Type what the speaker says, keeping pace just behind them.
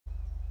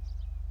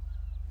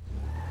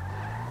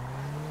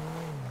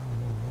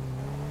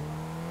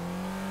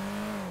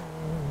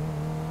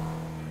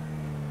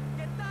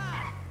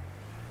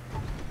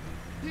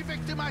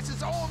re-victimize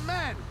his own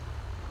men!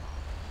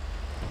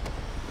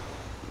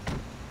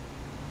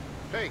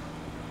 Hey!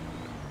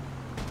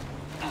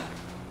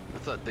 I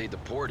thought they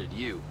deported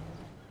you.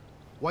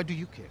 Why do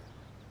you care?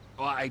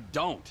 Well, I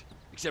don't.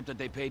 Except that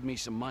they paid me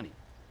some money.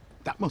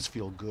 That must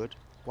feel good.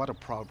 What a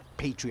proud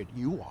patriot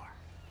you are.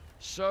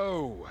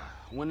 So,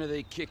 when are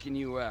they kicking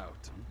you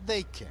out?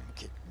 They can't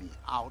kick me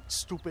out,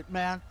 stupid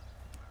man.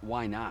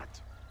 Why not?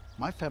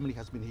 My family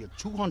has been here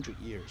 200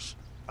 years.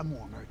 I'm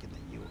more American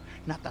than you.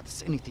 Not that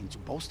it's anything to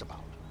boast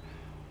about.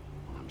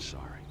 I'm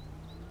sorry.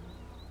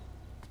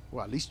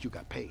 Well, at least you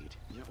got paid.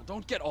 Yeah, well,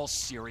 don't get all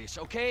serious,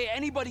 okay?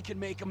 Anybody can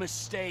make a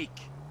mistake.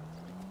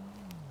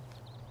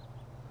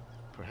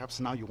 Perhaps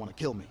now you want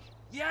to kill me.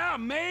 Yeah,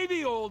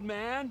 maybe, old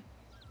man.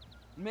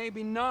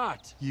 Maybe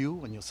not.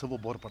 You and your Civil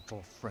Border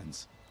Patrol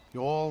friends,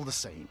 you're all the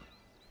same.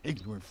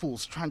 Ignorant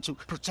fools trying to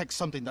protect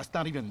something that's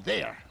not even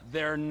there.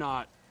 They're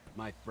not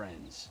my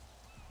friends.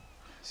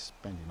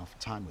 Spend enough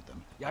time with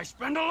them. Yeah, I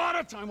spend a lot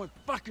of time with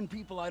fucking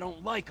people I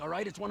don't like, all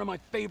right? It's one of my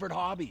favorite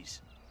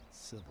hobbies.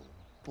 Civil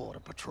Border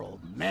Patrol,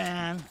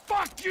 man.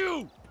 Fuck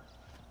you!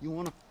 You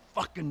wanna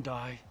fucking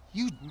die?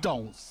 You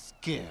don't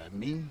scare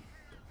me.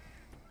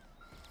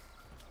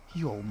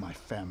 You owe my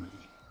family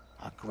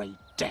a great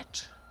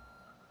debt.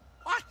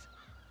 What?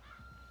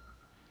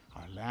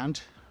 Our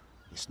land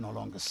is no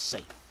longer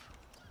safe.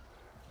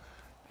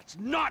 It's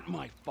not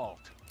my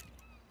fault.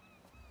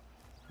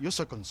 You're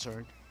so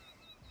concerned.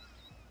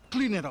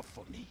 Clean it up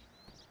for me.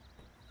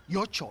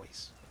 Your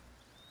choice.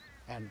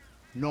 And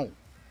no,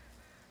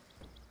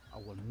 I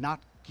will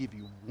not give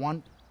you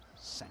 1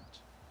 cent.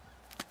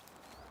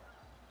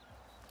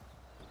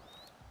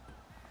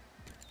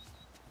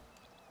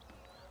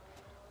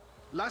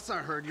 Last I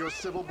heard, your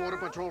Civil Border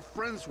Patrol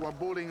friends were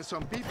bullying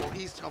some people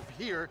east of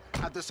here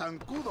at the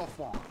Zancudo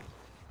farm.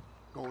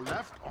 Go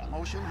left on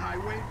Ocean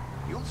Highway,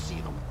 you'll see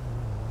them.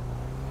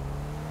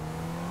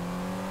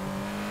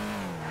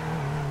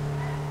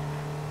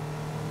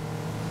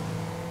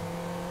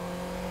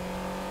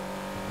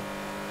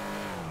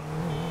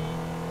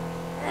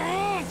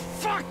 Oh,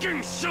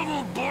 fucking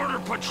Civil Border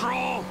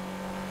Patrol!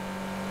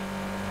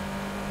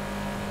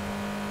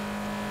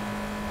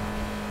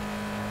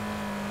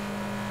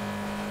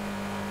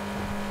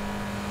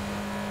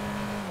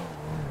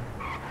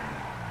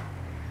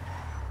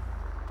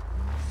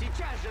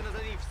 Сейчас же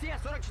назови все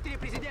 44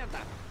 президента!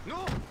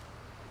 Ну!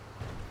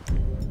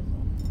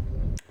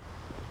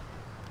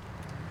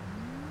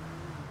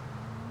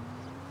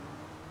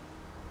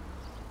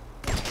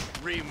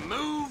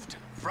 Removed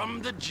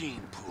from the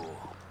gene pool.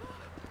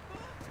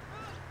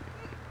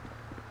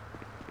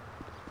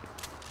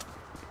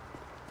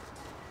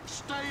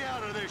 Stay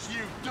out of this,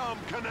 you dumb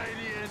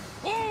Canadian!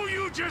 Oh,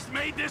 you just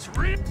made this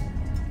real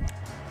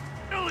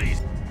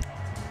easy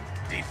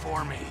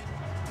for me.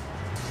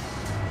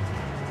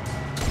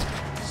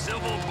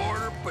 Civil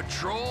Border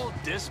Patrol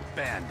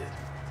disbanded.